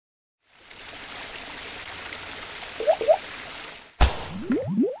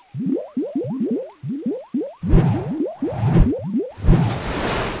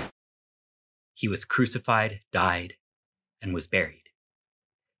He was crucified, died, and was buried.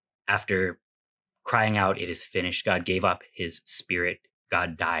 After crying out, "It is finished," God gave up his spirit.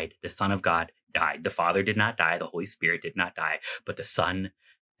 God died. The Son of God died. The Father did not die. The Holy Spirit did not die, but the Son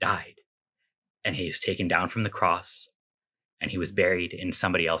died. And he was taken down from the cross, and he was buried in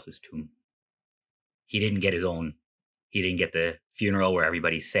somebody else's tomb. He didn't get his own. He didn't get the funeral where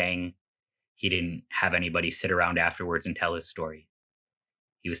everybody sang. He didn't have anybody sit around afterwards and tell his story.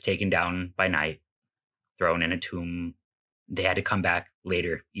 He was taken down by night, thrown in a tomb. They had to come back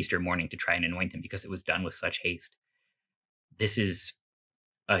later, Easter morning, to try and anoint him because it was done with such haste. This is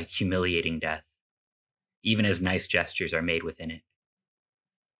a humiliating death, even as nice gestures are made within it.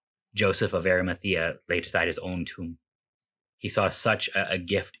 Joseph of Arimathea laid aside his own tomb. He saw such a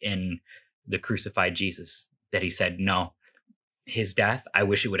gift in the crucified Jesus that he said, no, his death, I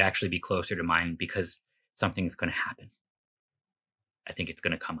wish it would actually be closer to mine because something's going to happen. I think it's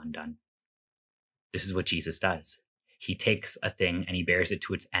going to come undone. This is what Jesus does. He takes a thing and he bears it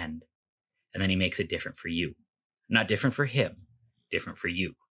to its end, and then he makes it different for you. Not different for him, different for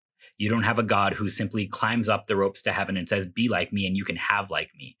you. You don't have a God who simply climbs up the ropes to heaven and says, be like me and you can have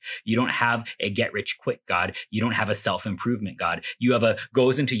like me. You don't have a get rich quick God. You don't have a self-improvement God. You have a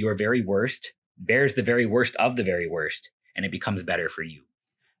goes into your very worst, bears the very worst of the very worst, and it becomes better for you.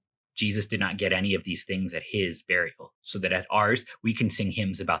 Jesus did not get any of these things at his burial, so that at ours, we can sing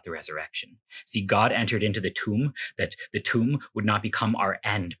hymns about the resurrection. See, God entered into the tomb, that the tomb would not become our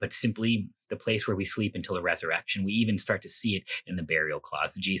end, but simply the place where we sleep until the resurrection. We even start to see it in the burial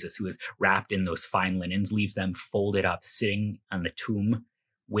cloths. Jesus, who is wrapped in those fine linens, leaves them folded up, sitting on the tomb,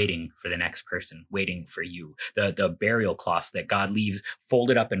 waiting for the next person, waiting for you. The burial cloths that God leaves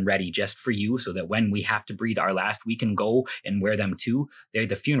folded up and ready just for you, so that when we have to breathe our last, we can go and wear them too. They're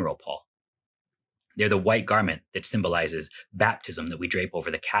the funeral pall. They're the white garment that symbolizes baptism that we drape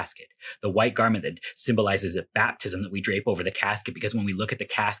over the casket. The white garment that symbolizes a baptism that we drape over the casket, because when we look at the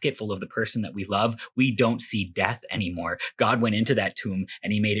casket full of the person that we love, we don't see death anymore. God went into that tomb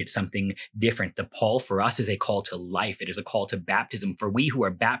and he made it something different. The pall for us is a call to life. It is a call to baptism. For we who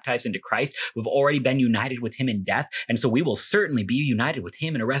are baptized into Christ, we've already been united with him in death. And so we will certainly be united with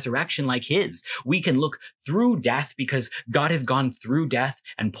him in a resurrection like his. We can look through death because God has gone through death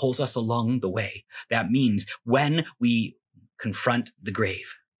and pulls us along the way. That means when we confront the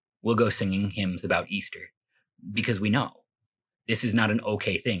grave, we'll go singing hymns about Easter because we know this is not an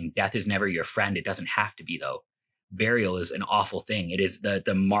okay thing. Death is never your friend. It doesn't have to be, though. Burial is an awful thing. It is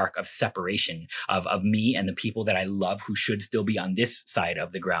the mark of separation of me and the people that I love who should still be on this side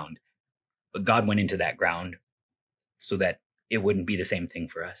of the ground. But God went into that ground so that it wouldn't be the same thing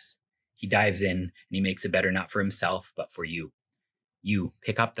for us. He dives in and he makes it better, not for himself, but for you. You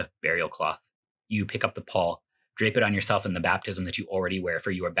pick up the burial cloth. You pick up the pall, drape it on yourself in the baptism that you already wear, for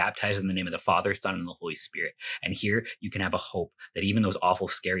you are baptized in the name of the Father, Son, and the Holy Spirit. And here you can have a hope that even those awful,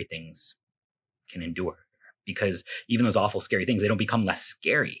 scary things can endure, because even those awful, scary things, they don't become less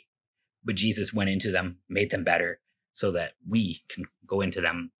scary. But Jesus went into them, made them better, so that we can go into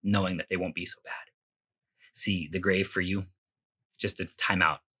them knowing that they won't be so bad. See, the grave for you, just a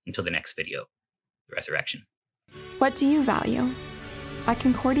timeout until the next video, the resurrection. What do you value? At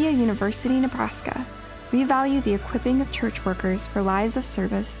Concordia University, Nebraska, we value the equipping of church workers for lives of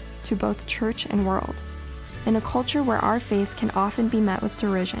service to both church and world. In a culture where our faith can often be met with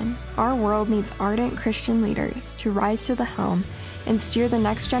derision, our world needs ardent Christian leaders to rise to the helm and steer the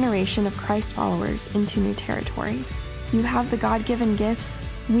next generation of Christ followers into new territory. You have the God-given gifts,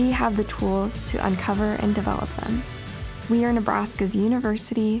 we have the tools to uncover and develop them. We are Nebraska's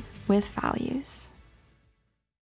university with values.